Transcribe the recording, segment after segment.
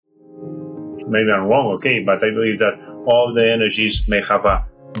maybe I'm wrong, okay, but I believe that all the energies may have a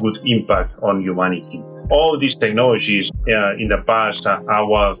good impact on humanity. All these technologies in the past,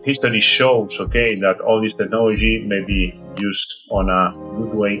 our history shows, okay, that all this technology may be used on a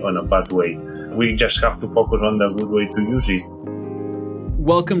good way, on a bad way. We just have to focus on the good way to use it.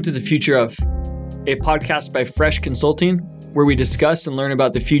 Welcome to The Future Of, a podcast by Fresh Consulting, where we discuss and learn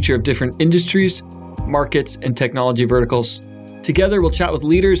about the future of different industries, markets, and technology verticals. Together, we'll chat with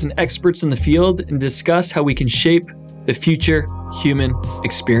leaders and experts in the field and discuss how we can shape the future human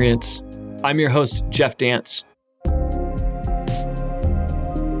experience. I'm your host, Jeff Dance.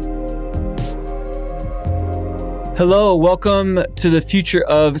 Hello, welcome to the future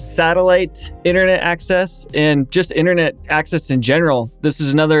of satellite internet access and just internet access in general. This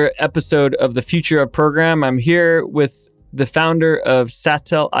is another episode of the Future Of program. I'm here with the founder of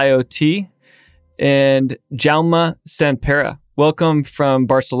Satel IoT and Jaume Santpere. Welcome from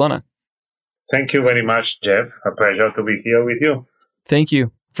Barcelona. Thank you very much, Jeff. A pleasure to be here with you. Thank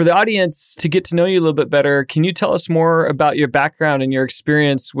you. For the audience, to get to know you a little bit better, can you tell us more about your background and your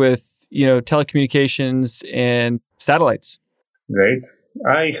experience with, telecommunications and satellites? Great.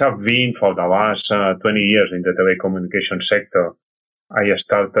 I have been for the last 20 years in the telecommunication sector. I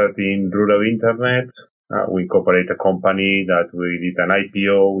started in rural internet. We incorporated a company that we did an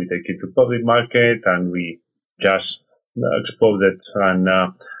IPO, we take it to public market, and we just exploded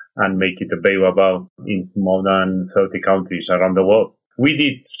and make it available in more than 30 countries around the world. We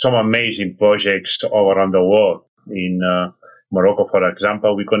did some amazing projects all around the world. In Morocco, for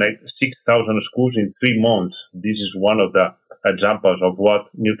example, we connect 6,000 schools in 3 months. This is one of the examples of what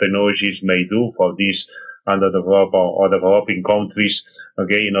new technologies may do for these underdeveloped or developing countries,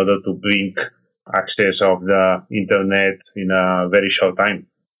 okay, in order to bring access of the internet in a very short time.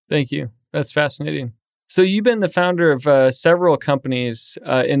 Thank you. That's fascinating. So you've been the founder of several companies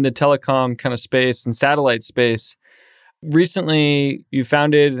in the telecom kind of space and satellite space. Recently, you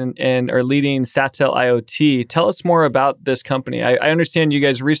founded and are leading Satel IoT. Tell us more about this company. I understand you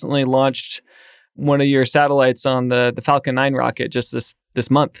guys recently launched one of your satellites on the Falcon 9 rocket just this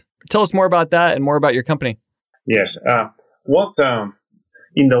month. Tell us more about that and more about your company. Yes.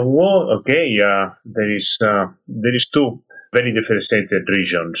 In the world, okay, there is 2 very differentiated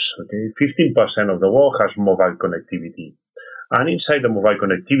regions. Okay, 15% of the world has mobile connectivity, and inside the mobile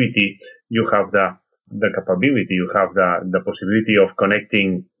connectivity, you have the capability, you have the possibility of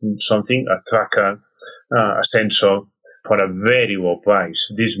connecting something, a tracker, a sensor, for a very low price.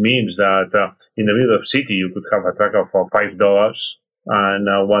 This means that in the middle of city, you could have a tracker for $5 and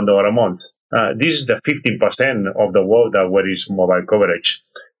 $1 a month. This is the 15% of the world where is mobile coverage.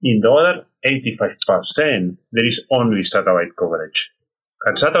 In the other 85%, there is only satellite coverage.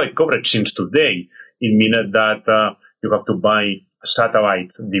 And satellite coverage since today, it means that you have to buy a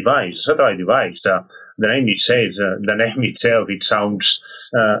satellite device. The name itself, it sounds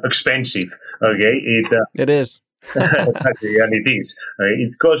expensive. Okay, it is. Exactly, and it is.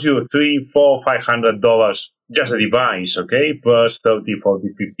 It costs you $300, $400, $500 just a device, okay, plus $30,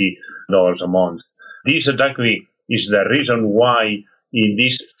 $40, $50 a month. This exactly is the reason why in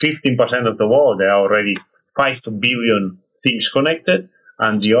this 15% of the world, there are already 5 billion things connected,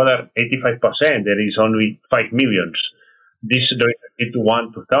 and the other 85%, there is only 5 million. This related to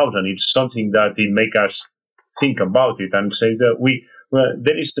 1 to 1,000. It's something that it makes us think about it and say that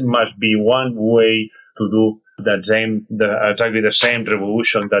must be one way to do exactly the same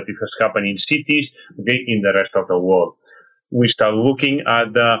revolution that it has happened in cities, okay, in the rest of the world. We start looking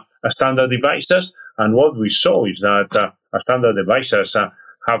at the standard devices, and what we saw is that standard devices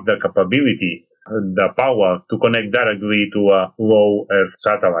have the capability, the power to connect directly to a low Earth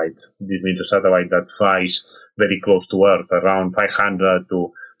satellite. This means a satellite that flies very close to Earth, around 500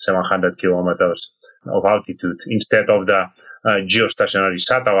 to 700 kilometers of altitude, instead of the geostationary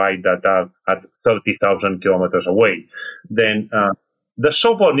satellite that are at 30,000 kilometers away. Then the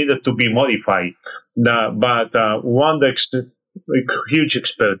software needed to be modified, but one huge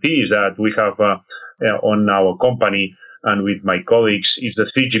expertise that we have on our company and with my colleagues is the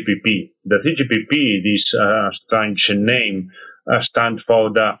 3GPP. The 3GPP, this strange name, stands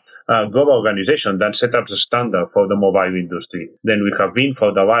for the global organization that set up the standard for the mobile industry. Then we have been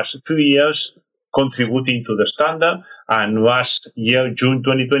for the last 3 years contributing to the standard, and last year, June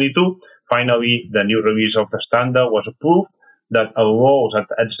 2022, finally the new release of the standard was approved that allows at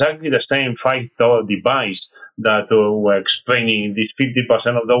exactly the same $5 device that we're explaining in this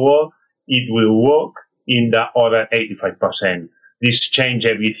 50% of the world, it will work in the other 85%. This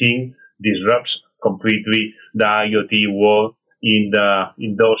changes everything, disrupts completely the IoT world in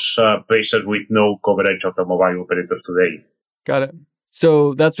those places with no coverage of the mobile operators today. Got it.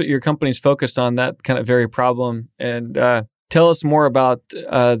 So that's what your company's focused on, that kind of very problem. And tell us more about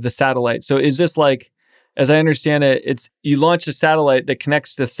the satellite. So is this like, as I understand it, it's you launch a satellite that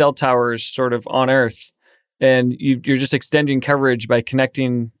connects to cell towers sort of on Earth, and you're just extending coverage by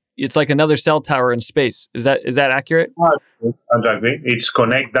connecting. It's like another cell tower in space. Is that accurate? Exactly. It's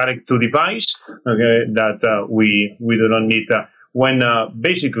connect direct to device. Okay, that we do not need. When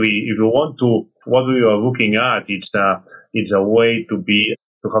basically, if you want to, what we are looking at, it's a way to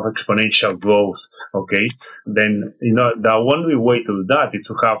have exponential growth. Okay, then the only way to do that is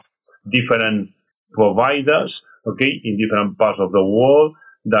to have different providers. Okay, in different parts of the world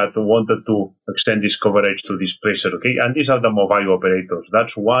that wanted to extend this coverage to this places. Okay, and these are the mobile operators.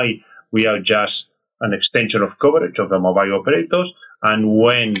 That's why we are just an extension of coverage of the mobile operators. And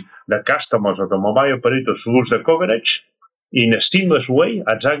when the customers of the mobile operators lose the coverage, in a seamless way,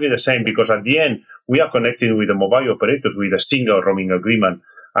 exactly the same, because at the end, we are connecting with the mobile operators with a single roaming agreement.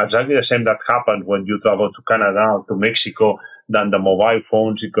 Exactly the same that happened when you travel to Canada or to Mexico, then the mobile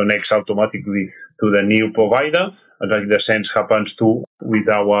phones, it connects automatically to the new provider. Exactly the same happens too with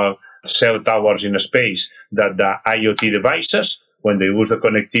our cell towers in space, that the IoT devices, when they lose the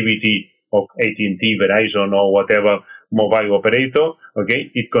connectivity of AT&T, Verizon, or whatever mobile operator,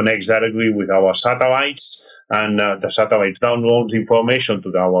 okay, it connects directly with our satellites, and the satellites downloads information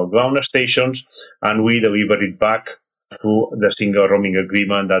to our ground stations, and we deliver it back through the single roaming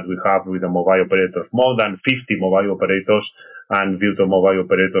agreement that we have with the mobile operators. More than 50 mobile operators and virtual mobile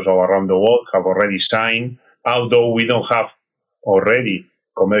operators all around the world have already signed, although we don't have already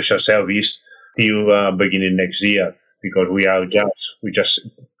commercial service till beginning next year, because we just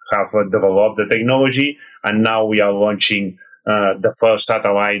have developed the technology, and now we are launching the first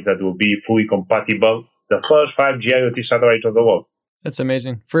satellites that will be fully compatible, the first 5G IoT satellites of the world. That's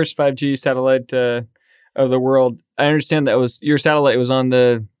amazing. First 5G satellite of the world. I understand that was your satellite was on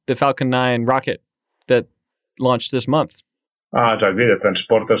the Falcon 9 rocket that launched this month. Exactly, the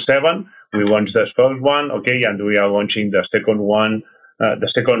Transporter 7. We launched the first one, okay, and we are launching the second one, the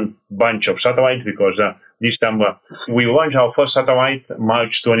second bunch of satellites, because this time we launched our first satellite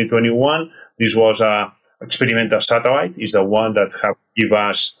March 2021. This was a experimental satellite. It's the one that have give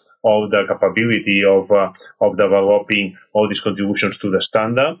us all the capability of developing all these contributions to the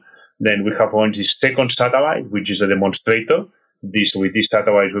standard. Then we have launched this second satellite, which is a demonstrator. With these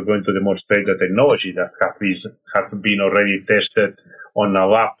satellites, we're going to demonstrate the technology that have been already tested on a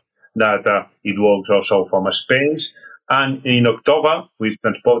lab, that it works also from space. And in October, with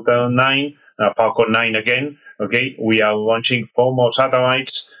Transporter 9, Falcon 9 again, okay, we are launching 4 more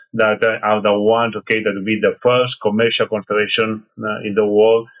satellites that are the ones, okay, that will be the first commercial constellation in the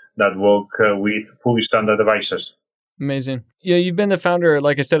world that work with fully standard devices. Amazing. Yeah, you've been the founder,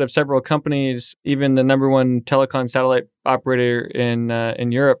 like I said, of several companies, even the number one telecom satellite operator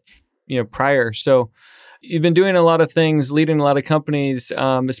in Europe, prior. So you've been doing a lot of things, leading a lot of companies,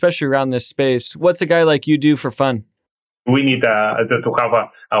 especially around this space. What's a guy like you do for fun? We need to have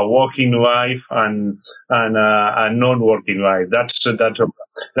a working life and a non-working life.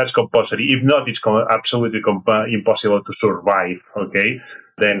 That's compulsory. If not, it's absolutely impossible to survive. Okay.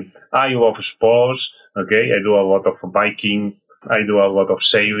 Then I love sports. Okay, I do a lot of biking. I do a lot of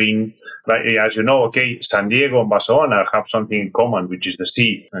sailing. But as you know, okay, San Diego and Barcelona have something in common, which is the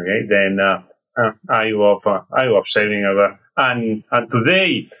sea. Okay, then I love sailing. And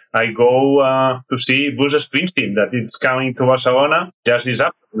today I go to see Bruce Springsteen, that is coming to Barcelona just this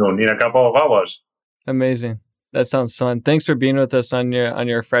afternoon in a couple of hours. Amazing. That sounds fun. Thanks for being with us on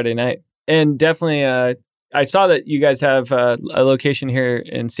your Friday night. And definitely, I saw that you guys have a location here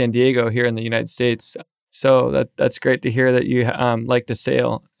in San Diego, here in the United States. So that's great to hear that you like to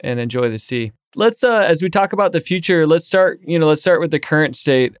sail and enjoy the sea. Let's, as we talk about the future, let's start with the current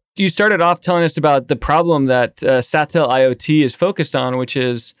state. You started off telling us about the problem that SatTel IoT is focused on, which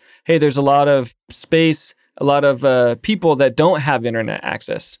is, hey, there's a lot of space, a lot of people that don't have internet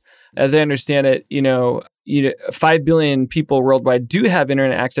access. As I understand it, 5 billion people worldwide do have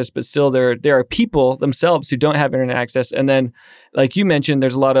internet access, but still there are people themselves who don't have internet access. And then, like you mentioned,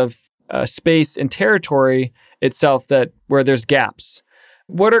 there's a lot of space and territory itself where there's gaps.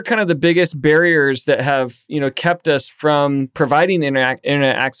 What are kind of the biggest barriers that have, kept us from providing internet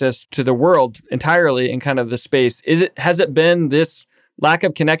access to the world entirely in kind of the space? Has it been this lack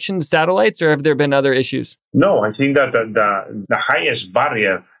of connection to satellites, or have there been other issues? No, I think that the highest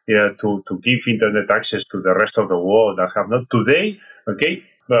barrier to give internet access to the rest of the world that have not today, okay,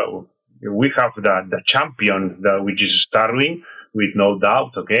 well, we have the champion, which is Starlink, with no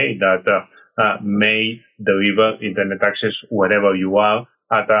doubt, okay, that may deliver internet access wherever you are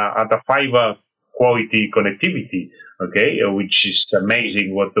at a fiber quality connectivity, okay, which is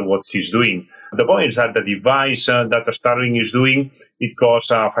amazing what he's doing. The point is that the device that Starlink is doing, it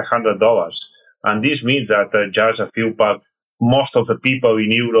costs $500. And this means that just a few, most of the people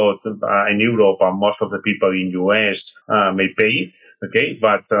in Europe and most of the people in US may pay it, okay,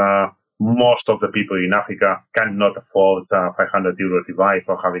 but most of the people in Africa cannot afford a 500 euro device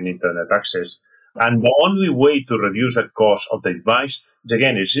for having internet access. And the only way to reduce the cost of the device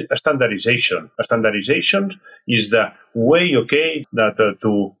is a standardization. A standardization is the way, okay, that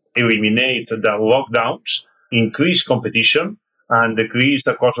to eliminate the lockdowns, increase competition, and decrease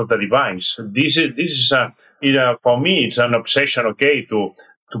the cost of the device. This is for me, it's an obsession, okay, to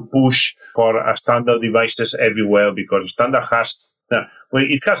push for a standard devices everywhere, because standard has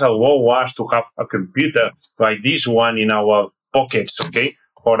it has allowed us to have a computer like this one in our pockets, okay,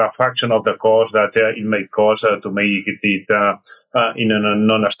 for a fraction of the cost that it may cost to make it in a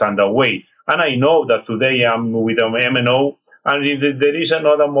non-standard way. And I know that today I'm with an MNO, and if there is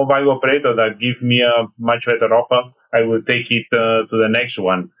another mobile operator that gives me a much better offer, I will take it to the next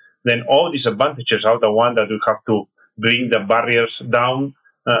one. Then all these advantages are the one that we have to bring the barriers down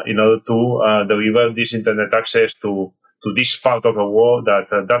in order to deliver this internet access to this part of the world that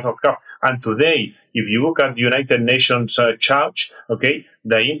does not have. And today, if you look at the United Nations chart, okay,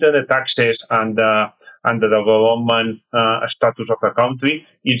 the internet access and the development status of the country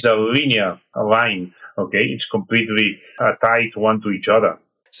is a linear line, okay? It's completely tied one to each other.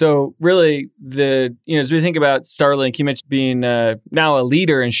 So really, as we think about Starlink, you mentioned being now a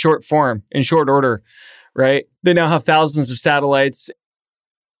leader in short order, right? They now have thousands of satellites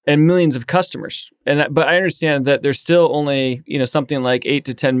and millions of customers. But I understand that there's still only, something like 8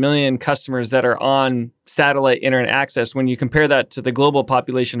 to 10 million customers that are on satellite internet access. When you compare that to the global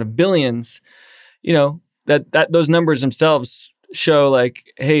population of billions, that those numbers themselves show like,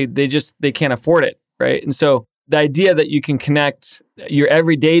 hey, they can't afford it, right? And so the idea that you can connect your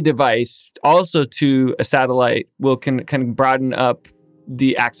everyday device also to a satellite will can broaden up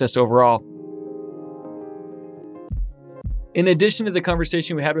the access overall. In addition to the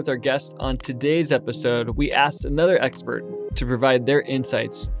conversation we had with our guest on today's episode, we asked another expert to provide their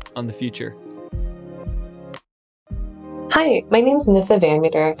insights on the future. Hi, my name is Nissa Van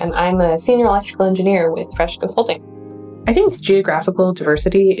Meter, and I'm a senior electrical engineer with Fresh Consulting. I think geographical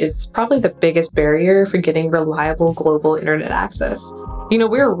diversity is probably the biggest barrier for getting reliable global internet access.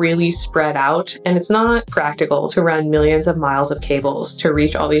 We're really spread out, and it's not practical to run millions of miles of cables to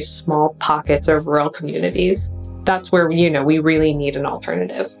reach all these small pockets of rural communities. That's where, we really need an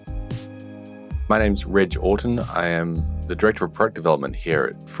alternative. My name's Reg Orton. I am the Director of Product Development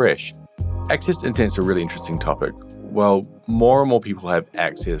here at Fresh. Access to internet is a really interesting topic. Well, more and more people have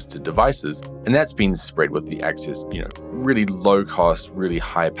access to devices, and that's been spread with the access, really low cost, really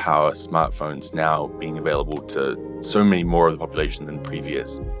high power smartphones now being available to so many more of the population than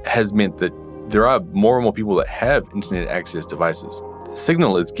previous, has meant that there are more and more people that have internet access devices.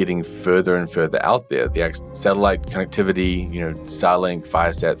 Signal is getting further and further out there. The satellite connectivity, Starlink,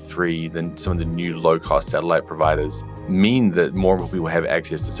 Viasat-3, then some of the new low-cost satellite providers mean that more and more people have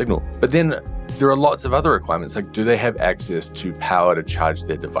access to signal. But then there are lots of other requirements, like do they have access to power to charge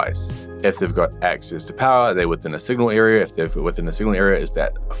their device? If they've got access to power, are they within a signal area? If they're within a signal area, is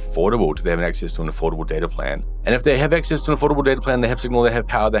that affordable? Do they have access to an affordable data plan? And if they have access to an affordable data plan, they have signal, they have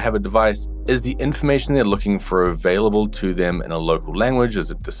power, they have a device, is the information they're looking for available to them in a local language? Is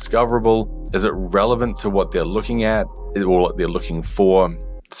it discoverable? Is it relevant to what they're looking at or what they're looking for?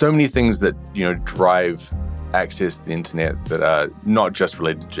 So many things that, drive access to the internet that are not just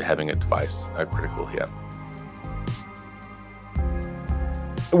related to having a device are critical here.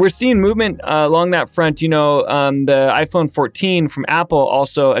 We're seeing movement along that front. The iPhone 14 from Apple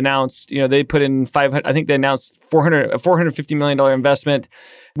also announced, they put in they announced a $450 million investment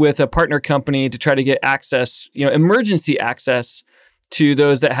with a partner company to try to get access, emergency access to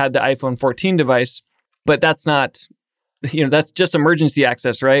those that had the iPhone 14 device. But that's not, that's just emergency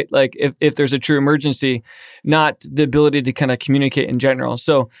access, right? Like if there's a true emergency, not the ability to kind of communicate in general.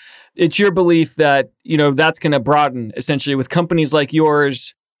 So it's your belief that, that's going to broaden essentially with companies like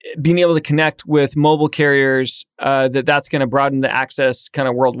yours being able to connect with mobile carriers, that's going to broaden the access kind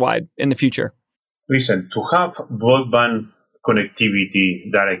of worldwide in the future. Listen, to have broadband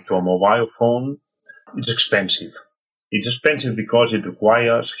connectivity direct to a mobile phone, it's expensive. It's expensive because it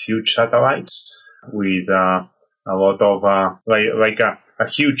requires huge satellites with a lot of, a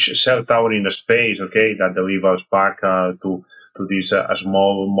huge cell tower in the space, okay, that delivers back to these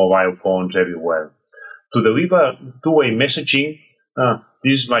small mobile phones everywhere. To deliver two-way messaging,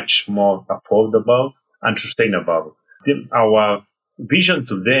 this is much more affordable and sustainable. Our vision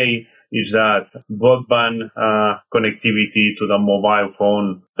today is that broadband connectivity to the mobile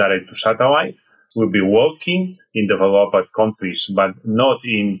phone direct to satellite will be working in developed countries, but not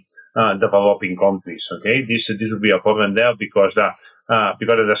in developing countries. Okay, this will be a problem there because at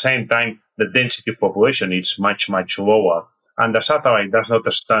the same time the density of population is much lower, and the satellite does not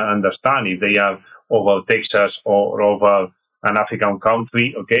understand if they are over Texas or over an African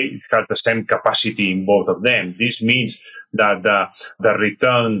country. Okay, it has the same capacity in both of them. This means that the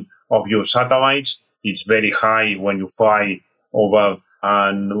return of your satellites is very high when you fly over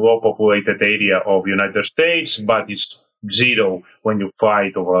a low populated area of United States, but it's zero when you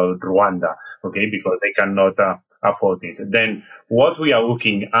fly over Rwanda, okay, because they cannot afford it. Then what we are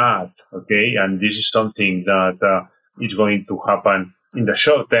looking at, okay, and this is something that is going to happen in the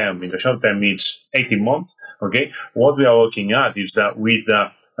short term. In the short term, it's 18 months, okay. What we are looking at is that with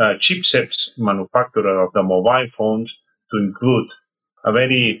the chipsets manufacturer of the mobile phones to include a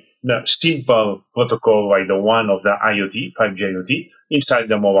very simple protocol like the one of the IoT, 5G IoT, inside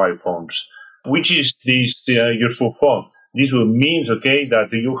the mobile phones. Which is this useful for? This will mean, okay, that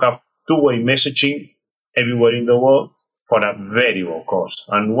you have two-way messaging everywhere in the world for a very low cost.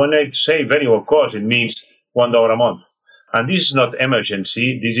 And when I say very low cost, it means $1 a month. And this is not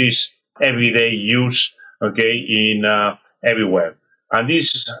emergency. This is everyday use, okay, in everywhere. And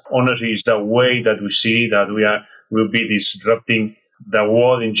this, honestly, is the way that we see that will be disrupting the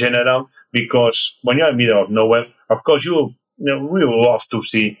world in general. Because when you're in the middle of nowhere, of course, we would love to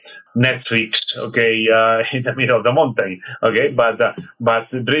see Netflix, okay, in the middle of the mountain, okay,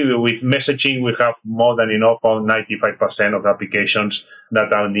 but really with messaging, we have more than enough on 95% of applications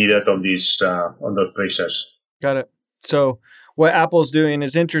that are needed on those places. Got it. So what Apple's doing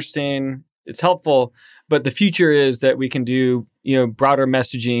is interesting. It's helpful, but the future is that we can do, broader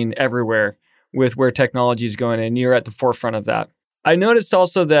messaging everywhere with where technology is going, and you're at the forefront of that. I noticed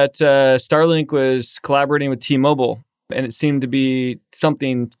also that Starlink was collaborating with T-Mobile, and it seemed to be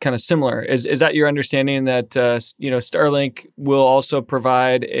something kind of similar. Is that your understanding that Starlink will also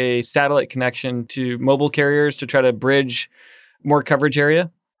provide a satellite connection to mobile carriers to try to bridge more coverage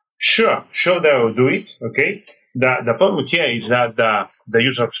area? Sure, they will do it. Okay. The problem here is that the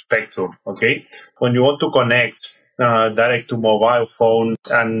use of spectrum. Okay, when you want to connect direct to mobile phone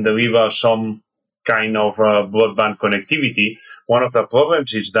and deliver some kind of broadband connectivity, one of the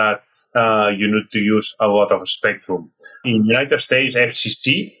problems is that you need to use a lot of spectrum. In the United States,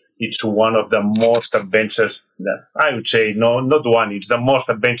 FCC, it's one of the most advanced, I would say, not one, it's the most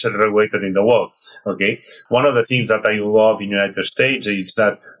advanced regulator in the world, okay? One of the things that I love in the United States is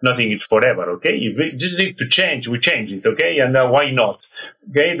that nothing is forever, okay? If we just need to change, we change it, okay? And why not?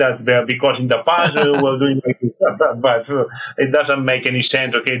 Okay, because in the past we were doing that, but it doesn't make any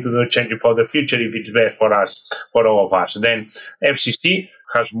sense, okay, to do change it for the future if it's best for us, for all of us. Then FCC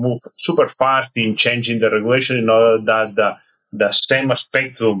has moved super fast in changing the regulation in order that the same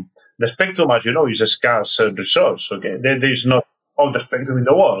spectrum, the spectrum, as you know, is a scarce resource, okay? There is not all the spectrum in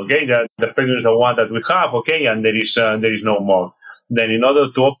the world, okay? The spectrum is the one that we have, okay? And there is no more. Then in order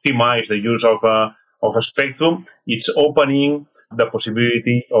to optimize the use of a spectrum, it's opening the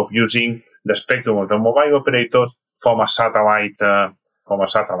possibility of using the spectrum of the mobile operators from a satellite,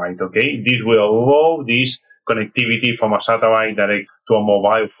 okay? This will allow this connectivity from a satellite direct to a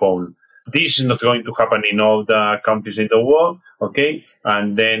mobile phone. This is not going to happen in all the countries in the world, okay?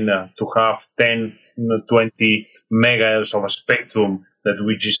 And then to have 10, 20 megahertz of a spectrum,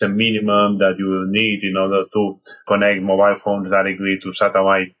 which is the minimum that you will need in order to connect mobile phones directly to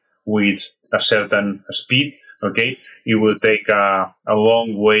satellite with a certain speed, okay? It will take a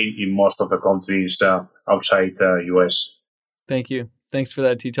long way in most of the countries outside the US. Thank you. Thanks for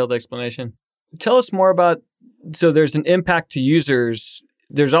that detailed explanation. Tell us more about, so there's an impact to users.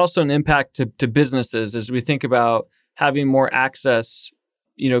 There's also an impact to businesses as we think about having more access,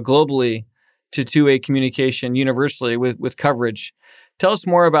 globally to two-way communication universally with coverage. Tell us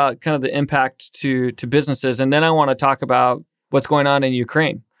more about kind of the impact to businesses. And then I want to talk about what's going on in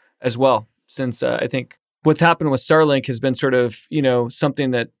Ukraine as well, since I think what's happened with Starlink has been sort of,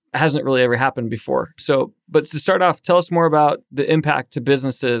 something that hasn't really ever happened before. So, but to start off, tell us more about the impact to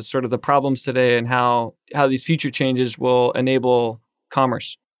businesses, sort of the problems today and how these future changes will enable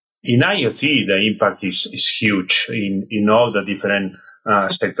commerce. In IoT, the impact is huge in all the different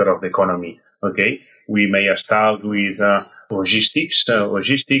sectors of the economy. Okay, we may start with logistics.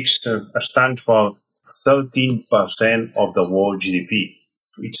 Logistics stands for 13% of the world GDP.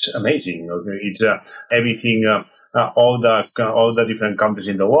 It's amazing. Okay, it's everything. All the different countries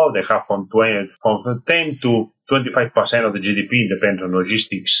in the world, they have from 10 to 25% of the GDP depends on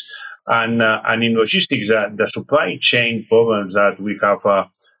logistics. And in logistics, the supply chain problems that we have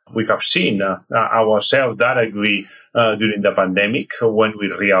we have seen ourselves directly during the pandemic when we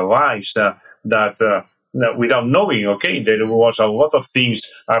realized that without knowing, okay, there was a lot of things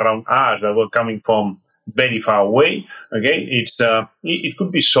around us that were coming from very far away. Okay, it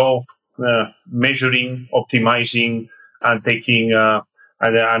could be solved measuring, optimizing, and taking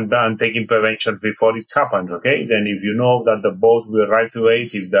and taking prevention before it happens. Okay, then if you know that the boat will arrive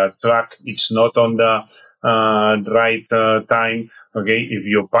late, if the truck it's not on the right time, okay, if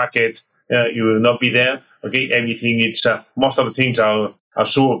your packet you will not be there. Okay, everything it's most of the things are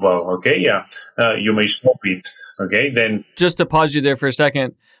solvable. Okay, you may stop it. Okay, then just to pause you there for a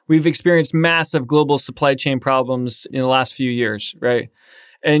second, we've experienced massive global supply chain problems in the last few years, right?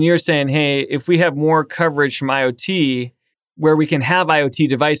 And you're saying, hey, if we have more coverage from IoT, where we can have IoT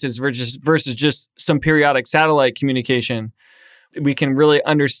devices versus just some periodic satellite communication, we can really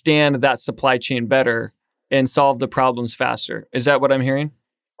understand that supply chain better and solve the problems faster. Is that what I'm hearing?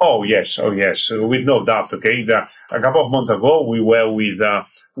 Oh, yes, with no doubt. Okay, a couple of months ago, we were with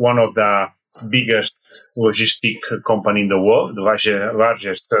one of the biggest logistic company in the world, the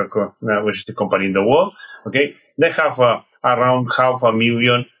largest logistic company in the world. Okay, they have around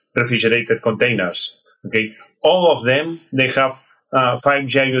 500,000 refrigerated containers. Okay, all of them they have 5G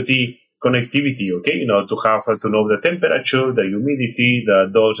IoT connectivity. Okay, to know the temperature, the humidity, the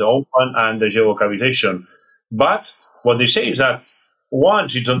doors open, and the geolocalization. But what they say is that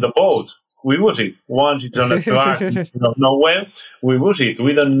once it's on the boat, we use it. Once it's on a truck, nowhere, we use it.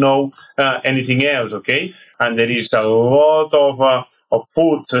 We don't know anything else, okay? And there is a lot of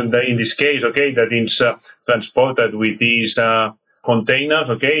food in this case, okay, that is transported with these containers,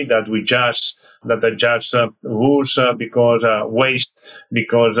 okay, that are just use because waste,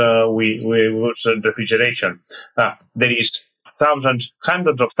 because we use refrigeration. There is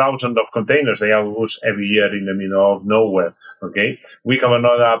hundreds of thousands of containers they are used every year in the middle of nowhere. Okay, we have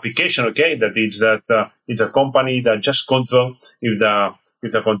another application. Okay, it's a company that just control if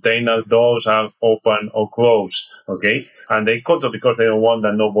the container doors are open or closed. Okay, and they control because they don't want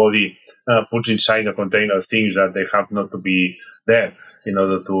that nobody puts inside the container things that they have not to be there in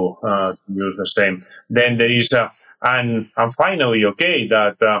order to use the same. Then there is and finally, okay,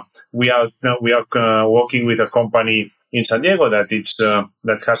 that we are working with a company in San Diego that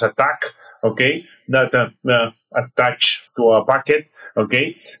has a tag, okay, that attached to a packet,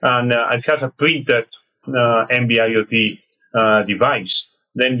 okay, and it has a printed NB-IoT device.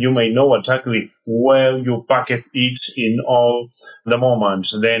 Then you may know exactly where your packet is in all the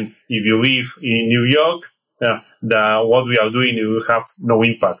moments. Then if you live in New York, what we are doing will have no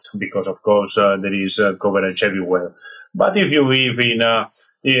impact because, of course, there is coverage everywhere. But if you live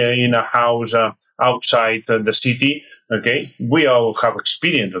in a house outside the city, okay, we all have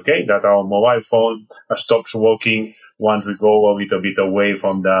experience, okay, that our mobile phone stops working once we go a little bit away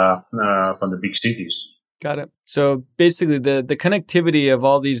from the big cities. Got it. So basically, the connectivity of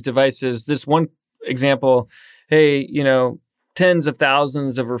all these devices. This one example, hey, tens of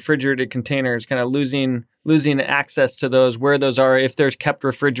thousands of refrigerated containers, kind of losing access to those, where those are, if they're kept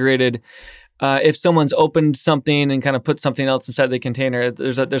refrigerated. If someone's opened something and kind of put something else inside the container,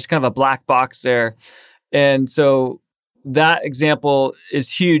 there's kind of a black box there. And so that example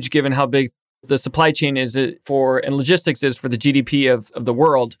is huge given how big the supply chain is and logistics is for the GDP of the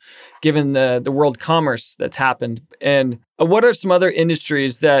world, given the world commerce that's happened. And what are some other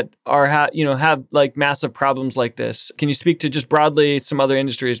industries that have like massive problems like this? Can you speak to just broadly some other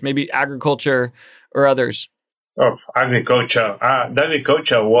industries, maybe agriculture or others? Oh, agriculture.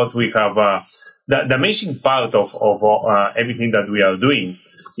 Agriculture, what we have, the amazing part of everything that we are doing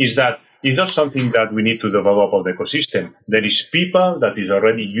is that it's not something that we need to develop on the ecosystem. There is people that is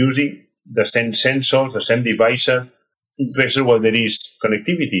already using the same sensors, the same devices, in places where there is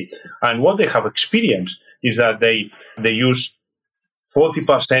connectivity. And what they have experienced is that they use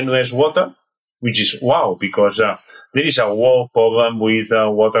 40% less water, which is wow, because there is a world problem with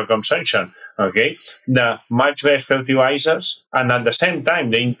water consumption. Okay, the much less fertilizers, and at the same time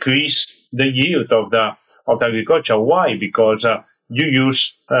they increase the yield of the agriculture. Why? Because you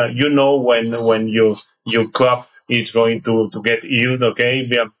use, when your crop is going to get yield, okay,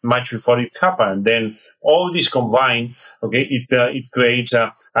 much before it happens. Then all this combined, okay, it creates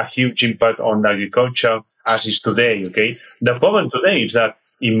a huge impact on agriculture as is today. Okay, the problem today is that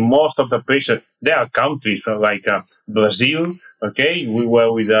in most of the places there are countries like Brazil. Okay, we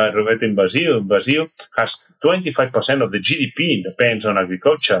were with Roberto in Brazil. Brazil has 25% of the GDP depends on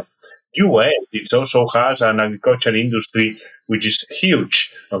agriculture. US, it also has an agriculture industry which is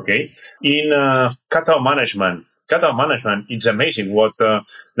huge. Okay, in cattle management catalog management, it's amazing what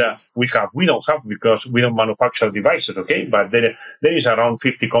that we have. We don't have because we don't manufacture devices, okay? But there is around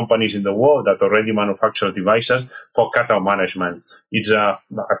 50 companies in the world that already manufacture devices for catalog management. It's a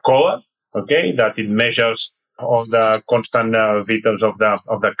collar, okay, that it measures all the constant vitals of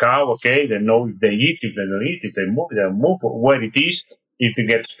the cow, okay? They know if they eat, if they don't eat, if they move, where it is, if it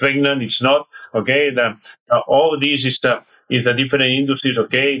gets pregnant, it's not, okay? All this is the different industries,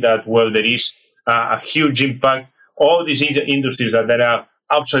 okay, that, well, there is a huge impact. All these industries that are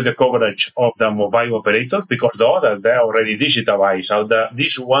outside the coverage of the mobile operators, because the others, they're already digitalized.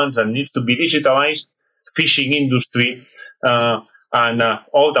 These ones that need to be digitalized, fishing industry, and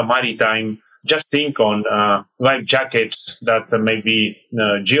all the maritime. Just think on life jackets that may be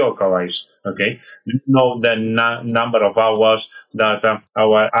geolocalized, okay? You know the number of hours that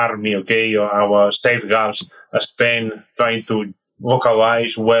our army, okay, or our safeguards spend trying to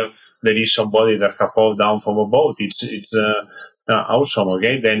localize where there is somebody that has fallen down from a boat. It's awesome,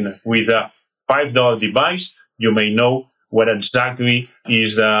 okay? Then with a $5 device, you may know where exactly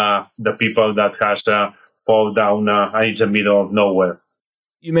is the people that has fall down in the middle of nowhere.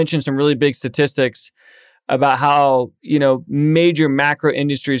 You mentioned some really big statistics about how, major macro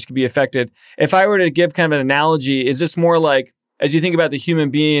industries can be affected. If I were to give kind of an analogy, is this more like, as you think about the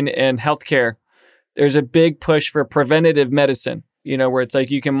human being and healthcare, there's a big push for preventative medicine, where it's like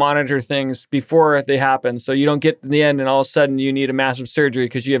you can monitor things before they happen. So you don't get to the end and all of a sudden you need a massive surgery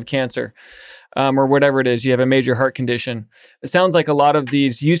because you have cancer. Or whatever it is, you have a major heart condition. It sounds like a lot of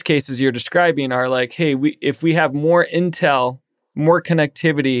these use cases you're describing are like, hey, if we have more intel, more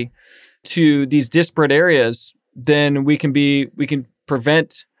connectivity to these disparate areas, then we can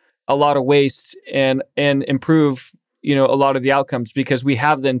prevent a lot of waste and improve, a lot of the outcomes because we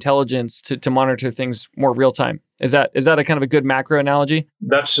have the intelligence to monitor things more real time. Is that a kind of a good macro analogy?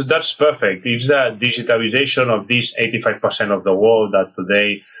 That's perfect. It's the digitalization of this 85% of the world that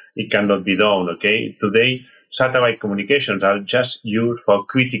today it cannot be done. Okay, today satellite communications are just used for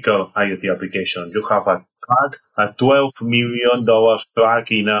critical IoT applications. You have a $12 million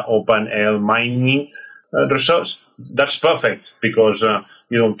truck in an open air mining resource. That's perfect because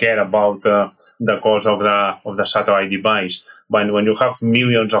you don't care about the cost of the satellite device. But when you have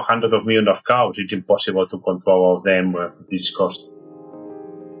millions or hundreds of millions of cows, it's impossible to control all of them at this cost.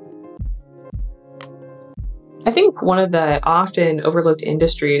 I think one of the often overlooked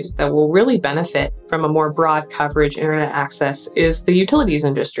industries that will really benefit from a more broad coverage internet access is the utilities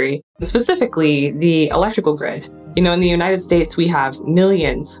industry, specifically the electrical grid. In the United States, we have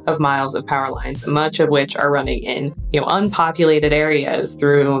millions of miles of power lines, much of which are running in, unpopulated areas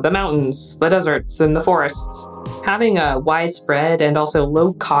through the mountains, the deserts, and the forests. Having a widespread and also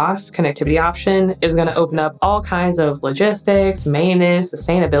low-cost connectivity option is going to open up all kinds of logistics, maintenance,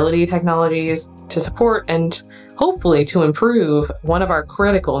 sustainability technologies to support and hopefully to improve one of our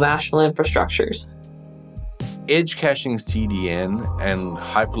critical national infrastructures. Edge caching, CDN, and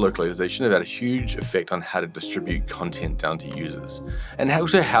hyperlocalization have had a huge effect on how to distribute content down to users, and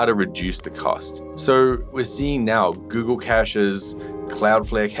also how to reduce the cost. So we're seeing now Google caches,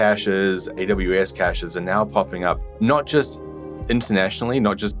 Cloudflare caches, AWS caches are now popping up, not just internationally,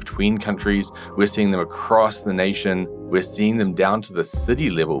 not just between countries. We're seeing them across the nation. We're seeing them down to the city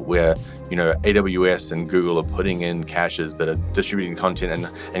level where, AWS and Google are putting in caches that are distributing content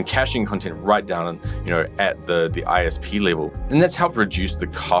and caching content right down, at the ISP level. And that's helped reduce the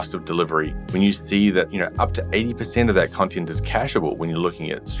cost of delivery. When you see that, up to 80% of that content is cacheable when you're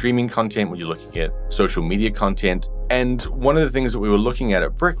looking at streaming content, when you're looking at social media content. And one of the things that we were looking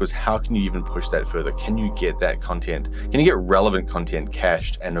at Brick was how can you even push that further? Can you get that content? Can you get relevant content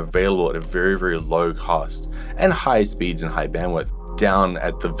cached and available at a very, very low cost and high speeds and high bandwidth down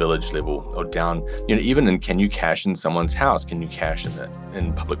at the village level or down, even can you cache in someone's house? Can you cache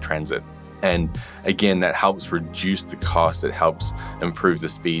in public transit? And again, that helps reduce the cost. It helps improve the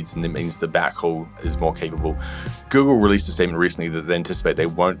speeds, and that means the backhaul is more capable. Google released a statement recently that they anticipate they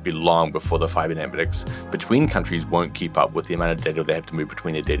won't be long before the fiber networks between countries won't keep up with the amount of data they have to move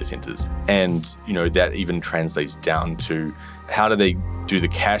between their data centers. And, that even translates down to how do they do the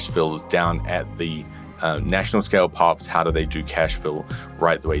cache fills down at the national scale POPs? How do they do cache fill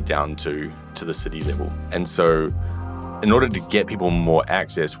right the way down to the city level? And so in order to get people more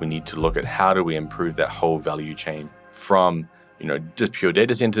access, we need to look at how do we improve that whole value chain from, just pure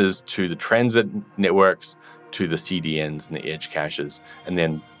data centers to the transit networks to the CDNs and the edge caches, and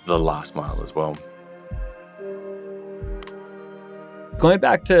then the last mile as well. Going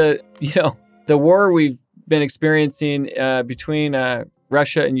back to, the war we've been experiencing between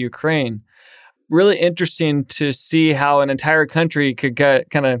Russia and Ukraine, really interesting to see how an entire country could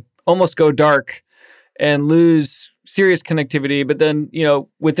kind of almost go dark and lose serious connectivity. But then,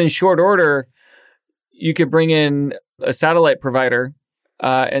 within short order, you could bring in a satellite provider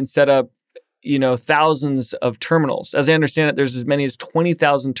and set up, thousands of terminals. As I understand it, there's as many as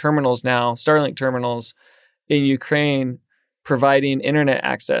 20,000 terminals now, Starlink terminals in Ukraine, providing internet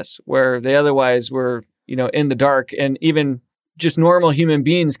access where they otherwise were, in the dark, and even just normal human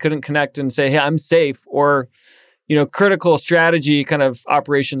beings couldn't connect and say, hey, I'm safe, or, critical strategy kind of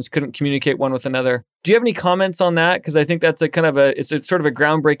operations couldn't communicate one with another. Do you have any comments on that? Because I think that's it's a sort of a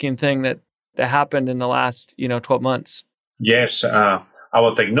groundbreaking thing that happened in the last, 12 months. Yes,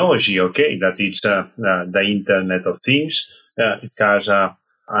 our technology, that is the Internet of Things. It has a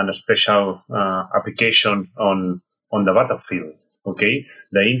special application on the battlefield. Okay,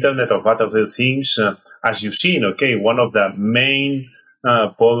 the Internet of Battlefield Things, as you've seen. Okay, one of the main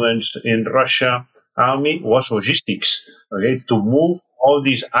problems in Russia army was logistics. Okay, to move all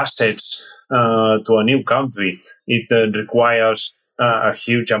these assets to a new country, it requires a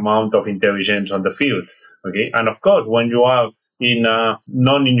huge amount of intelligence on the field. Okay, and of course, when you are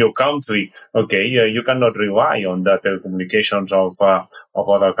not in your country, you cannot rely on the telecommunications of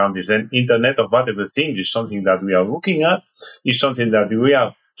other countries. Then Internet of Battlefield Things is something that we are looking at. It's something that we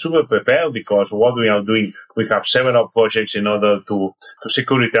are super prepared, because what we are doing, we have several projects in order to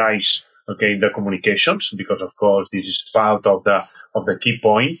securitize the communications, because of course this is part of the key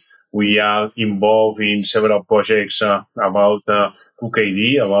point. We are involved in several projects about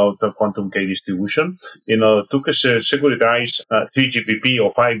QKD, about quantum key distribution, in order to securitize 3GPP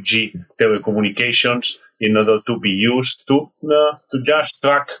or 5G telecommunications, in order to be used to just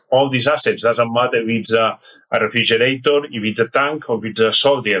track all these assets. Doesn't matter if it's a refrigerator, if it's a tank, or if it's a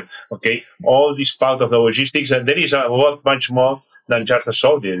soldier. Okay, all this part of the logistics, and there is a lot much more than just a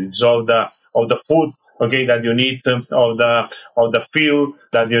soldier. It's all the food, that you need, all the fuel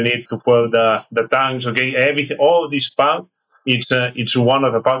that you need to fill the tanks. Everything, all this part. It's one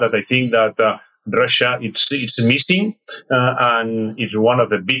of the parts that I think that Russia it's missing, and it's one of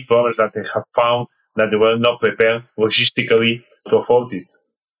the big problems that they have found, that they were not prepared logistically to afford it.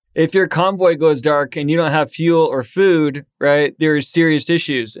 If your convoy goes dark and you don't have fuel or food, right, there are serious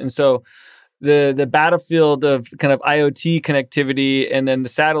issues. And so the battlefield of kind of IoT connectivity, and then the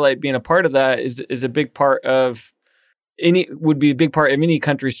satellite being a part of that is a big part of a big part of any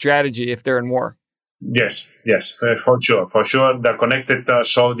country's strategy if they're in war. Yes, for sure. The connected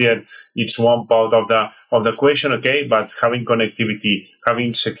soldier, it's one part of the question. But having connectivity,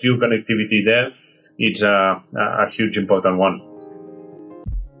 having secure connectivity there, it's a huge important one.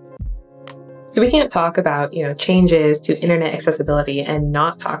 So we can't talk about, changes to internet accessibility and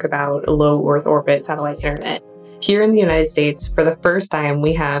not talk about low Earth orbit satellite internet. Here in the United States, for the first time,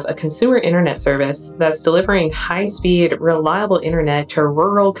 we have a consumer internet service that's delivering high-speed, reliable internet to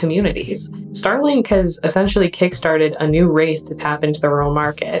rural communities. Starlink has essentially kickstarted a new race to tap into the rural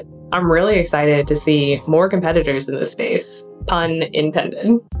market. I'm really excited to see more competitors in this space, pun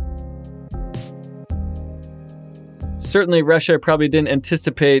intended. Certainly, Russia probably didn't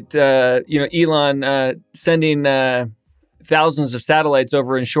anticipate, Elon sending thousands of satellites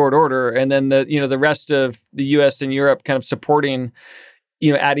over in short order, and then the rest of the U.S. and Europe kind of supporting,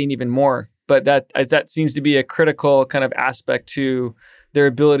 adding even more. But that seems to be a critical kind of aspect to their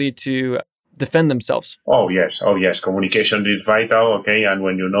ability to defend themselves. Oh yes. Communication is vital. And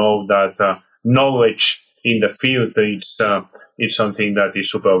when you know that knowledge in the field, it's something that is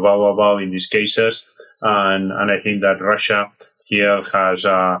super valuable in these cases. And I think that Russia here has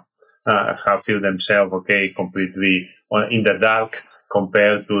have feel themselves completely in the dark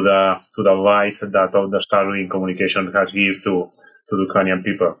compared to the light that all the Starlink communication has given to the Ukrainian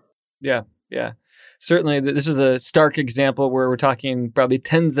people. Yeah. Certainly, this is a stark example where we're talking probably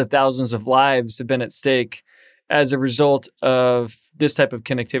tens of thousands of lives have been at stake as a result of this type of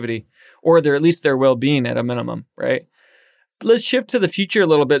connectivity, or at least their well-being at a minimum, right? Let's shift to the future a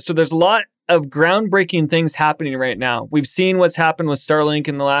little bit. So there's a lot of groundbreaking things happening right now. We've seen what's happened with Starlink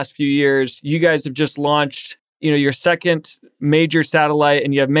in the last few years. You guys have just launched, your second major satellite,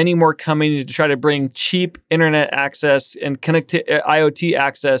 and you have many more coming to try to bring cheap internet access and IoT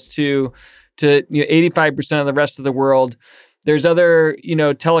access to 85% of the rest of the world. There's other,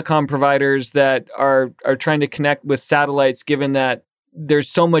 telecom providers that are trying to connect with satellites, given that there's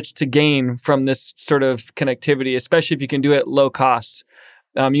so much to gain from this sort of connectivity, especially if you can do it at low cost.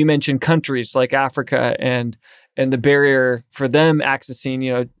 You mentioned countries like Africa and the barrier for them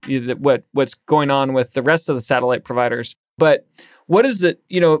accessing, what's going on with the rest of the satellite providers. But what is it,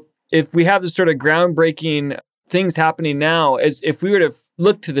 if we have this sort of groundbreaking things happening now, as if we were to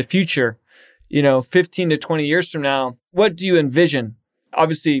look to the future, 15 to 20 years from now, what do you envision?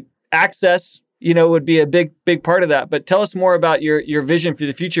 Obviously, access would be a big part of that. But tell us more about your vision for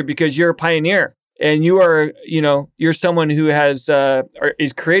the future, because you're a pioneer and you are, you're someone who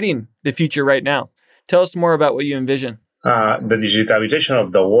is creating the future right now. Tell us more about what you envision. The digitalization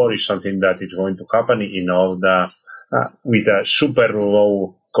of the world is something that is going to happen with a super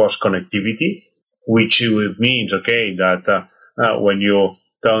low cost connectivity, which means, that when you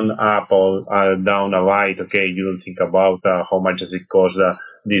turn up or down a light, you don't think about how much does it cost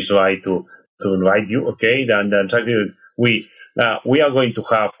this light to light you, and exactly we are going to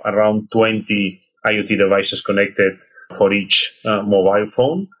have around 20 IoT devices connected for each mobile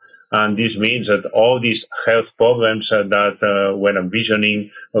phone. And this means that all these health problems that we're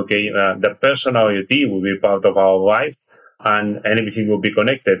envisioning, the personal IoT will be part of our life and everything will be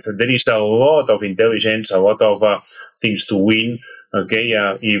connected. There is a lot of intelligence, a lot of things to win,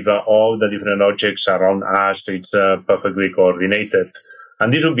 if all the different objects around us, it's perfectly coordinated.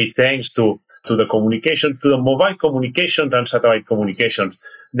 And this will be thanks to the communication, to the mobile communication and satellite communications.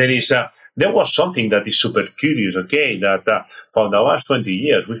 There was something that is super curious, that for the last 20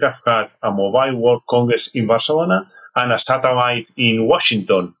 years, we have had a Mobile World Congress in Barcelona and a satellite in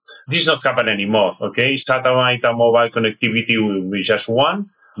Washington. This is not happening anymore, Satellite and mobile connectivity will be just one,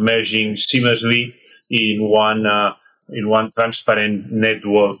 merging seamlessly in one transparent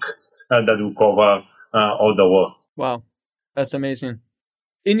network that will cover all the world. Wow, that's amazing.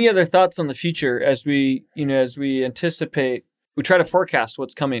 Any other thoughts on the future as we anticipate, we try to forecast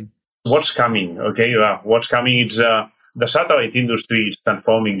what's coming? What's coming, what's coming is the satellite industry is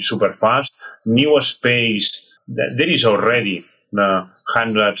transforming super fast. New space, there is already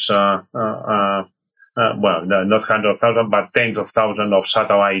hundreds, not hundreds of thousands, but tens of thousands of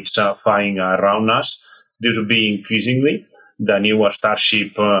satellites flying around us. This will be increasingly. The newer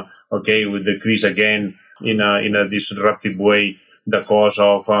Starship, will decrease again in a disruptive way the cost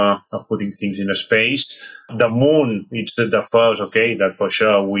of putting things in space. The moon, it's the first, that for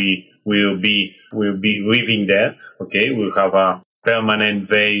sure we will be living there, We'll have a permanent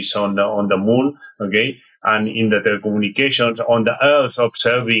base on the moon, and in the telecommunications on the Earth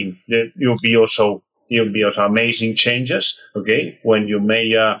observing, you'll be also amazing changes, when you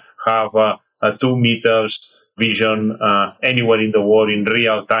may have a 2 meters vision anywhere in the world in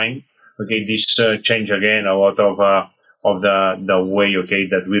real time, this change again a lot of the way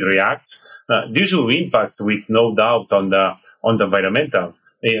that we react. This will impact with no doubt on the environmental.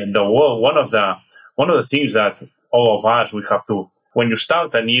 The world, one of the things that all of us we have to, when you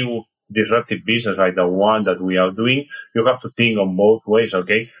start a new disruptive business like the one that we are doing, you have to think on both ways,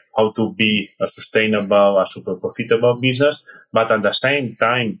 how to be a sustainable, a super profitable business, but at the same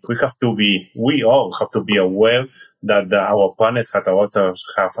time we all have to be aware that our planet have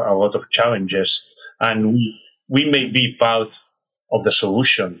a lot of challenges, and we may be part of the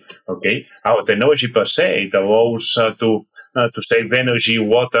solution. Our technology per se, it allows to save energy,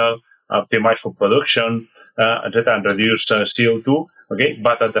 water, optimize for production, etc., and reduce CO2.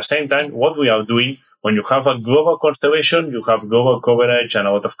 But at the same time, what we are doing, when you have a global constellation, you have global coverage and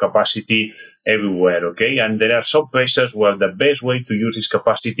a lot of capacity everywhere. And there are some places where the best way to use this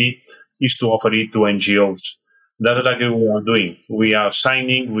capacity is to offer it to NGOs. That's exactly what we are doing. We are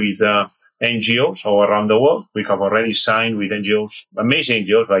signing with NGOs all around the world. We have already signed with NGOs, amazing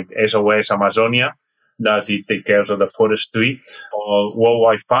NGOs like SOS Amazonia, that it takes care of the forestry, or World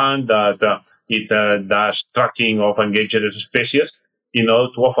Wide Fund that it does tracking of endangered species in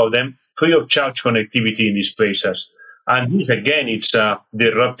order to offer them free of charge connectivity in these places. And this again, it's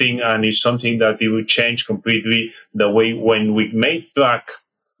disrupting, and it's something that it will change completely the way when we may track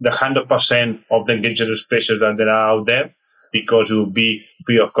the 100% of the endangered species that there are out there, because it will be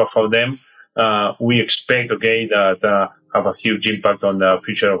free of cost for them. We expect, that have a huge impact on the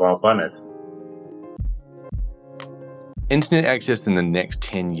future of our planet. Internet access in the next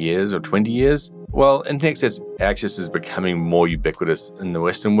 10 years or 20 years? Well, internet access is becoming more ubiquitous in the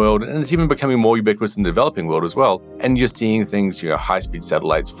Western world, and it's even becoming more ubiquitous in the developing world as well. And you're seeing things, high-speed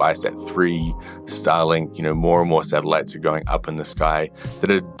satellites, Viasat-3, Starlink, more and more satellites are going up in the sky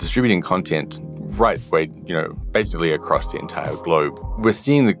that are distributing content basically across the entire globe. We're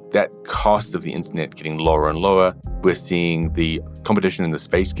seeing that cost of the internet getting lower and lower. We're seeing the competition in the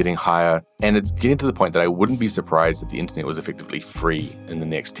space getting higher. And it's getting to the point that I wouldn't be surprised if the internet was effectively free in the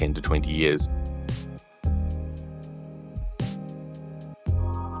next 10 to 20 years.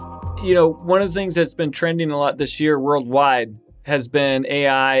 One of the things that's been trending a lot this year worldwide has been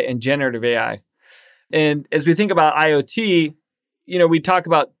AI and generative AI. And as we think about IoT, we talk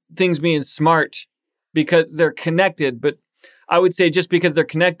about things being smart because they're connected, but I would say just because they're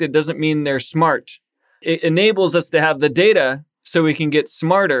connected doesn't mean they're smart. It enables us to have the data so we can get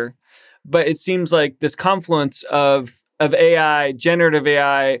smarter, But it seems like this confluence of AI, generative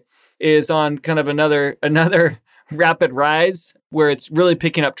AI, is on kind of another rapid rise where it's really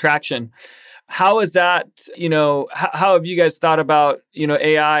picking up traction. How is that, how have you guys thought about,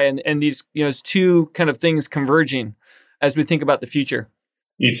 AI and these, two kind of things converging as we think about the future?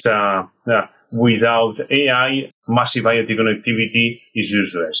 It's without AI, massive IoT connectivity is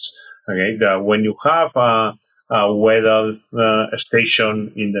useless. Okay, when you have a weather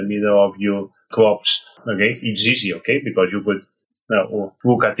station in the middle of your crops, okay, it's easy, okay, because you could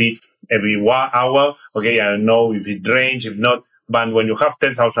look at it every 1 hour, okay, and know if it rains, if not. But when you have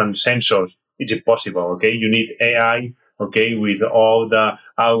 10,000 sensors, it's impossible, okay? You need AI, okay, with all the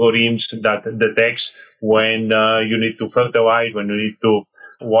algorithms that detects when you need to fertilize, when you need to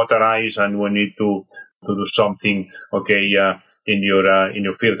waterize, and when you need to do something, okay, in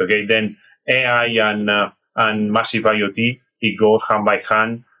your field, okay? Then AI and massive IoT, it goes hand by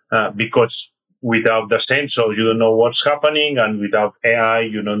hand because without the sensors, you don't know what's happening, and without AI,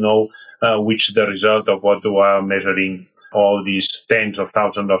 you don't know which is the result of what you are measuring. All these tens of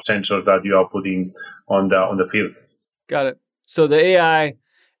thousands of sensors that you are putting on the field. Got it. So the AI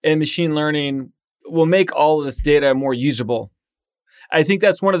and machine learning will make all of this data more usable. I think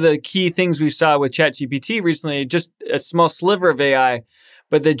that's one of the key things we saw with ChatGPT recently, just a small sliver of AI,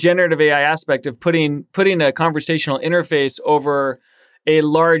 but the generative AI aspect of putting a conversational interface over a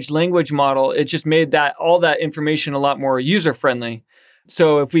large language model, it just made all that information a lot more user-friendly.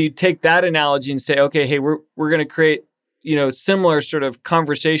 So if we take that analogy and say, okay, hey, we're going to create similar sort of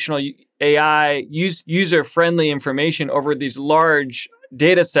conversational AI, user-friendly information over these large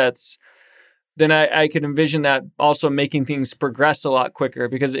data sets, then I could envision that also making things progress a lot quicker.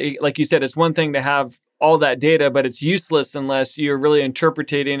 Because like you said, it's one thing to have all that data, but it's useless unless you're really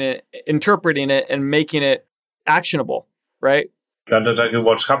interpreting it and making it actionable, right? That's exactly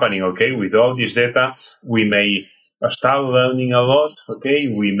what's happening, okay? With all this data, we may start learning a lot, okay?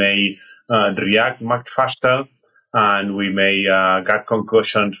 We may react much faster, and we may get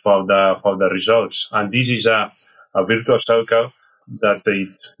conclusions for the results. And this is a virtuous circle that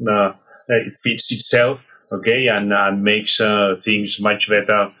it fits itself, okay, and makes things much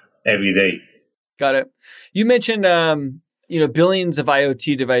better every day. Got it. You mentioned billions of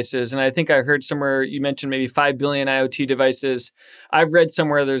IoT devices, and I think I heard somewhere you mentioned maybe 5 billion IoT devices. I've read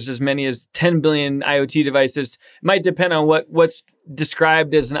somewhere there's as many as 10 billion IoT devices. It might depend on what's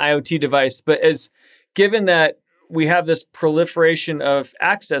described as an IoT device, but given that we have this proliferation of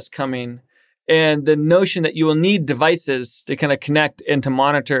access coming and the notion that you will need devices to kind of connect and to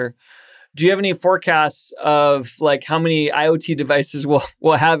monitor, do you have any forecasts of like how many IoT devices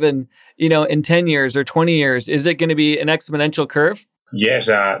we'll have in 10 years or 20 years? Is it going to be an exponential curve? Yes,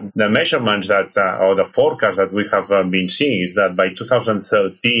 the measurements or the forecast that we have been seeing is that by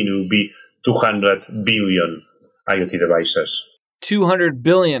 2013 it will be 200 billion IoT devices. 200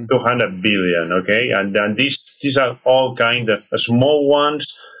 billion. 200 billion, okay? And these are all kind of small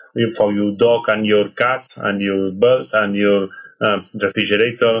ones for your dog and your cat and your bird and your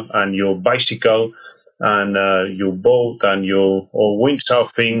refrigerator and your bicycle and your boat and your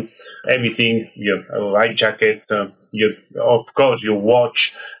windsurfing, everything, your life jacket, of course your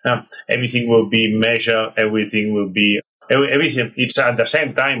watch, everything will be measured, everything. It's at the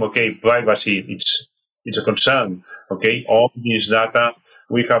same time, okay, privacy, it's a concern, okay. All this data,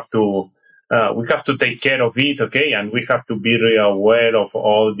 we have to take care of it, okay, and we have to be really aware of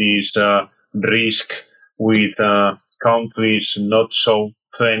all these risk with countries not so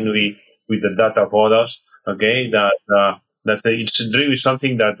friendly with the data of others, okay. That it's really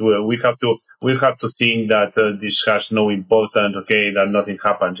something that we have to think that this has no importance, okay. That nothing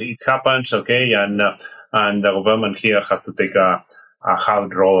happens. It happens, okay, and the government here has to take a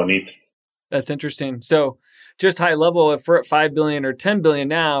hard role on it. That's interesting. So just high level, if we're at 5 billion or 10 billion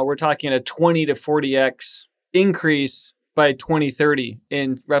now, we're talking a 20 to 40x increase by 2030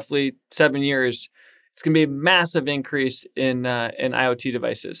 in roughly 7 years. It's going to be a massive increase in IoT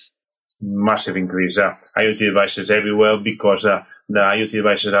devices. Massive increase. IoT devices everywhere because the IoT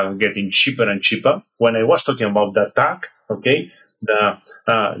devices are getting cheaper and cheaper. When I was talking about the tag, okay,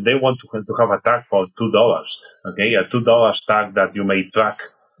 they want to have a tag for $2, okay, a $2 tag that you may track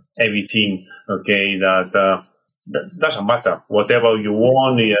everything, okay, that doesn't matter. Whatever you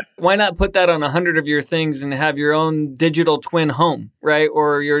want. Yeah. Why not put that on 100 of your things and have your own digital twin home, right?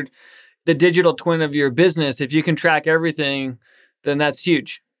 Or the digital twin of your business. If you can track everything, then that's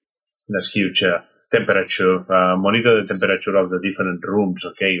huge. That's huge. Temperature, monitor the temperature of the different rooms,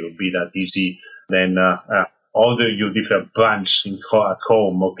 okay, it will be that easy. Then all your different plants at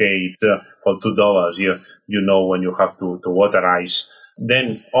home, okay, it's for $2. You know when you have to waterize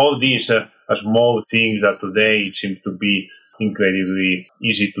then all these small things that today it seems to be incredibly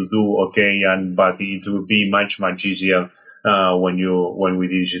easy to do, okay, but it will be much, much easier when we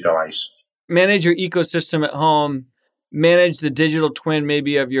digitalize. Manage your ecosystem at home, manage the digital twin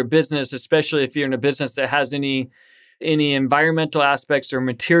maybe of your business, especially if you're in a business that has any environmental aspects or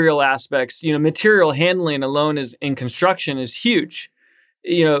material aspects. Material handling alone in construction is huge.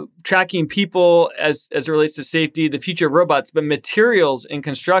 Tracking people as it relates to safety, the future of robots, but materials in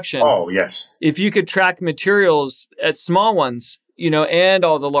construction. Oh, yes. If you could track materials at small ones, and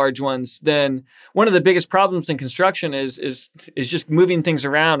all the large ones, then one of the biggest problems in construction is just moving things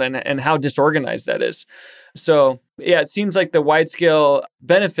around and how disorganized that is. So, yeah, it seems like the wide scale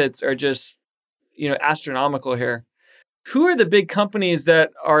benefits are just, astronomical here. Who are the big companies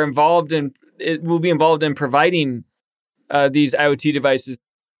that will be involved in providing these IoT devices?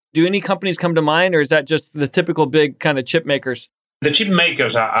 Do any companies come to mind, or is that just the typical big kind of chip makers? The chip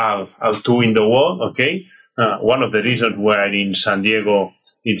makers are two in the world, okay? One of the reasons we're in San Diego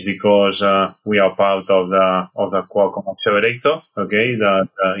is because we are part of the Qualcomm Accelerator, okay?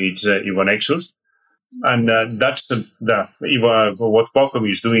 It's Evo-Nexus. And that's what Qualcomm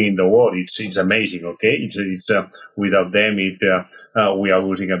is doing in the world. It's amazing, okay? It's without them, we are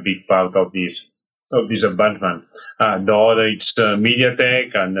losing a big part of this advancement. The other, it's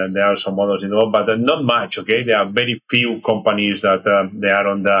MediaTek, and there are some others in the world, but not much. Okay, there are very few companies that they are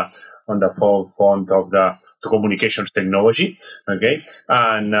on the forefront of the communications technology. Okay,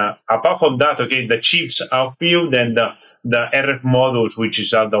 and apart from that, okay, the chips are few. Then the RF modules, which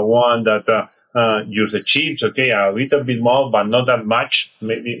is the one that use the chips. Okay, are a little bit more, but not that much.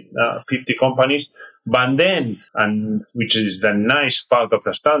 Maybe 50 companies. But then, and which is the nice part of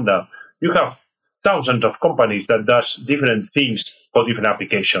the standard, you have thousands of companies that does different things for different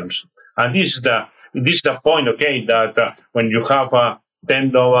applications. And this is the point, okay, that when you have a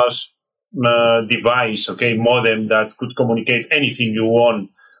 $10 device, okay, modem that could communicate anything you want,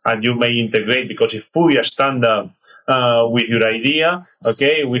 and you may integrate because it's fully a standard with your idea,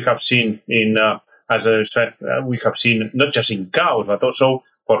 okay, we have seen we have seen not just in cars, but also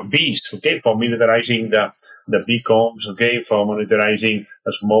for bees, okay, for militarizing the beacons, okay, for monitoring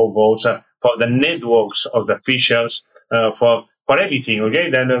small boats, for the networks of the officials, for everything, okay?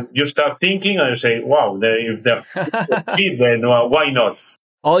 Then you start thinking and you say, wow, if they're cheap, then why not?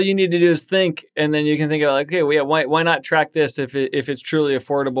 All you need to do is think, and then you can think of like, okay, well, yeah, why not track this if it's truly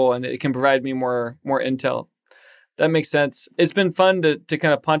affordable and it can provide me more intel? That makes sense. It's been fun to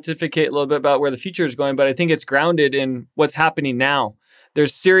kind of pontificate a little bit about where the future is going, but I think it's grounded in what's happening now.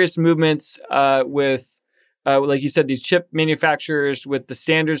 There's serious movements with like you said, these chip manufacturers, with the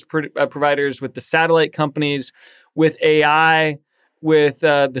standards providers, with the satellite companies, with AI, with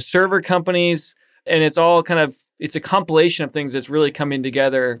the server companies. And it's all it's a compilation of things that's really coming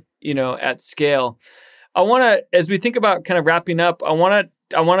together, at scale. I want to, as we think about kind of wrapping up, I want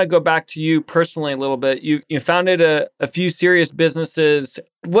to go back to you personally a little bit. You founded a few serious businesses.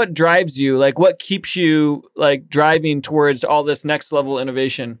 What drives you? Like, what keeps you driving towards all this next level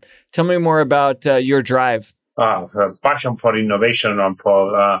innovation? Tell me more about your drive. Passion for innovation and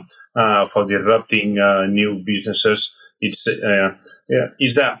for disrupting new businesses. Is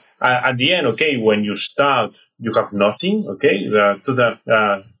that at the end, okay, when you start, you have nothing, okay?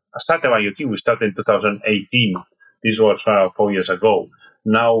 Started IoT, we started in 2018. This was 4 years ago.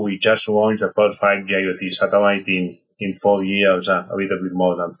 Now we just launched the first 5G IoT satellite in 4 years, a little bit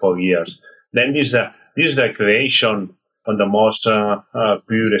more than 4 years. Then this is the creation on the most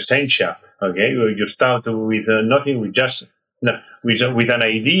pure essential. Okay, you start with nothing, with an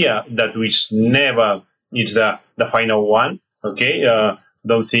idea that is never is the final one. Okay,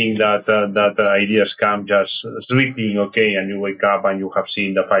 don't think that ideas come just sleeping. Okay, and you wake up and you have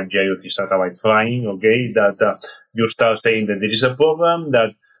seen the 5G IoT satellite flying. Okay, that you start saying that there is a problem,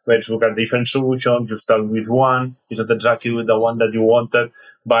 that let's look at different solutions. You start with one, it's not exactly the one that you wanted,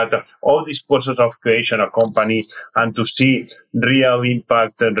 but all this process of creation a company and to see real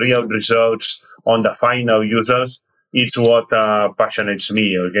impact and real results on the final users, it's what passionates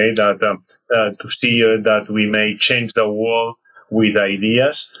me, okay? That to see that we may change the world with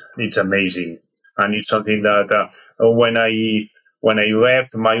ideas, it's amazing. And it's something that when I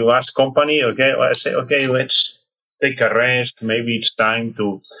left my last company, okay, I say, okay, let's take a rest. Maybe it's time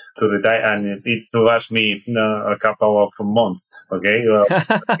to retire, and it lasts me a couple of months. Okay,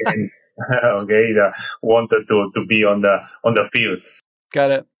 wanted to be on the field.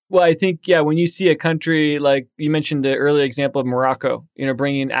 Got it. Well, I think when you see a country like you mentioned the earlier example of Morocco,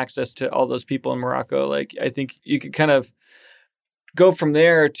 bringing access to all those people in Morocco, like I think you could kind of go from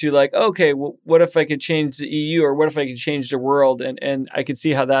there to like, okay, well, what if I could change the EU, or what if I could change the world? And I could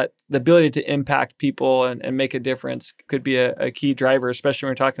see how that the ability to impact people and make a difference could be a key driver, especially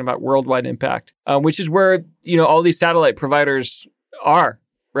when we're talking about worldwide impact, which is where, all these satellite providers are,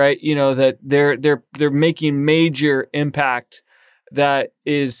 right? That they're making major impact that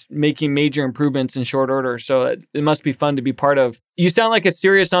is making major improvements in short order. So it must be fun to be part of. You sound like a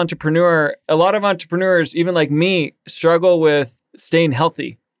serious entrepreneur. A lot of entrepreneurs, even like me, struggle with staying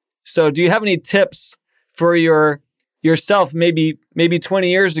healthy. So do you have any tips for yourself, maybe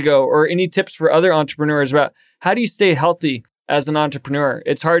 20 years ago, or any tips for other entrepreneurs about how do you stay healthy as an entrepreneur?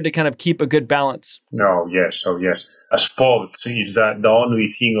 It's hard to kind of keep a good balance. No, yes. So yes, a sport is the only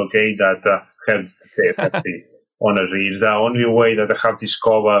thing, okay, that helps to stay healthy. Honestly, it's the only way that I have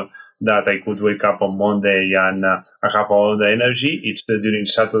discovered that I could wake up on Monday and I have all the energy. It's during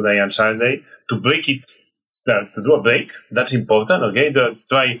Saturday and Sunday to break it, to do a break. That's important, okay?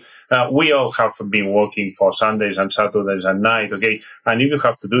 We all have been working for Sundays and Saturdays and night, okay? And if you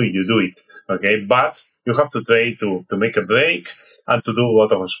have to do it, you do it, okay? But you have to try to make a break and to do a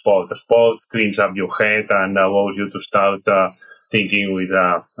lot of sport. The sport cleans up your head and allows you to start thinking with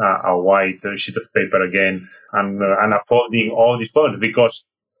a white sheet of paper again and unfolding all these problems, because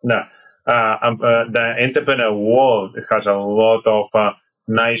the entrepreneur world has a lot of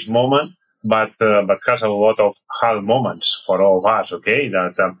nice moments, but has a lot of hard moments for all of us, okay?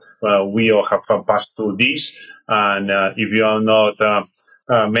 That we all have passed through this, and if you are not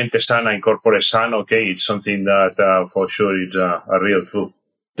mente sana and corpore sano, okay, it's something that for sure is a real truth.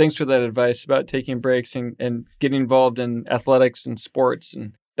 Thanks for that advice about taking breaks and getting involved in athletics and sports.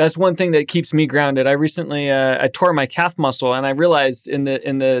 And that's one thing that keeps me grounded. I recently I tore my calf muscle, and I realized in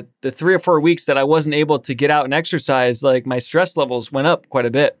the 3 or 4 weeks that I wasn't able to get out and exercise, like my stress levels went up quite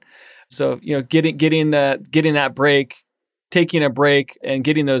a bit. So, getting that break, taking a break, and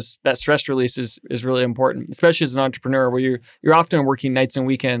getting that stress release is really important, especially as an entrepreneur where you're often working nights and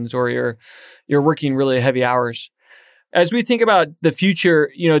weekends, or you're working really heavy hours. As we think about the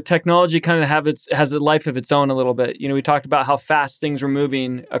future, technology kind of has a life of its own a little bit. We talked about how fast things were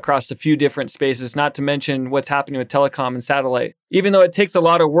moving across a few different spaces, not to mention what's happening with telecom and satellite. Even though it takes a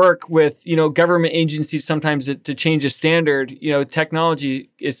lot of work with, government agencies sometimes to change a standard, technology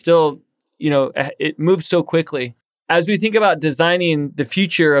is still, it moves so quickly. As we think about designing the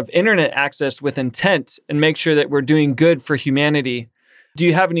future of internet access with intent and make sure that we're doing good for humanity, do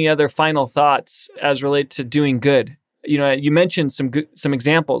you have any other final thoughts as relate to doing good? You mentioned some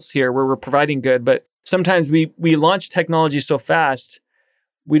examples here where we're providing good, but sometimes we launch technology so fast,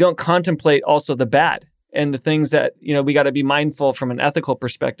 we don't contemplate also the bad and the things that, we got to be mindful from an ethical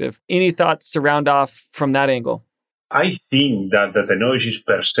perspective. Any thoughts to round off from that angle? I think that the technology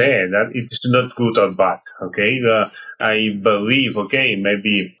per se, that it is not good or bad, okay? I believe, okay,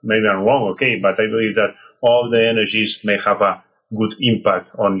 maybe I'm wrong, okay, but I believe that all the energies may have a good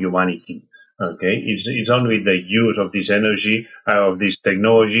impact on humanity. Okay, it's only the use of this energy, of this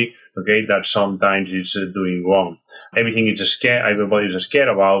technology, okay, that sometimes is doing wrong. Everything is scared. Everybody's scared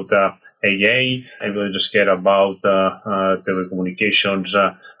about AA. Everybody's scared about telecommunications,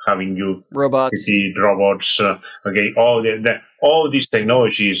 having you robots, okay, all these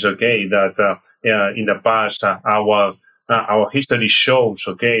technologies, okay, that in the past our history shows,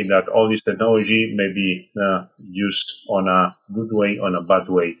 okay, that all this technology may be used on a good way, on a bad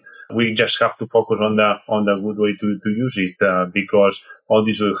way. We just have to focus on the good way to use it, because all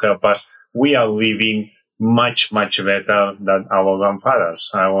this will help us. We are living much, much better than our grandfathers,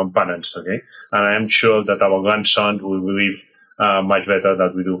 our parents, okay? And I am sure that our grandsons will live much better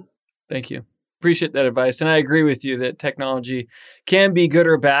than we do. Thank you. Appreciate that advice. And I agree with you that technology can be good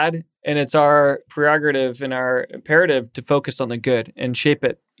or bad. And it's our prerogative and our imperative to focus on the good and shape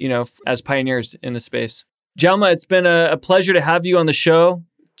it, as pioneers in the space. Djalma, it's been a pleasure to have you on the show,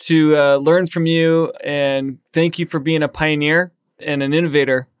 to learn from you, and thank you for being a pioneer and an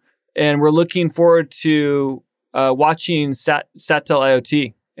innovator. And we're looking forward to watching SatTel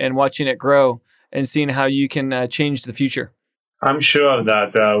IoT and watching it grow and seeing how you can change the future. I'm sure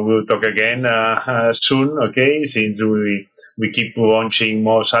that we'll talk again soon, okay, since we keep launching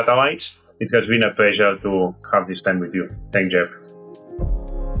more satellites. It has been a pleasure to have this time with you. Thanks, Jeff.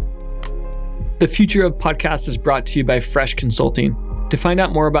 The Future of Podcasts is brought to you by Fresh Consulting. To find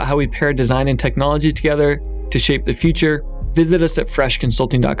out more about how we pair design and technology together to shape the future, visit us at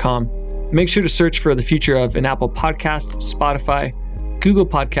freshconsulting.com. Make sure to search for The Future of in Apple Podcasts, Spotify, Google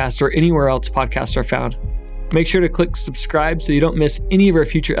Podcasts, or anywhere else podcasts are found. Make sure to click subscribe so you don't miss any of our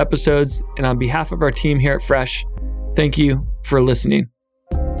future episodes. And on behalf of our team here at Fresh, thank you for listening.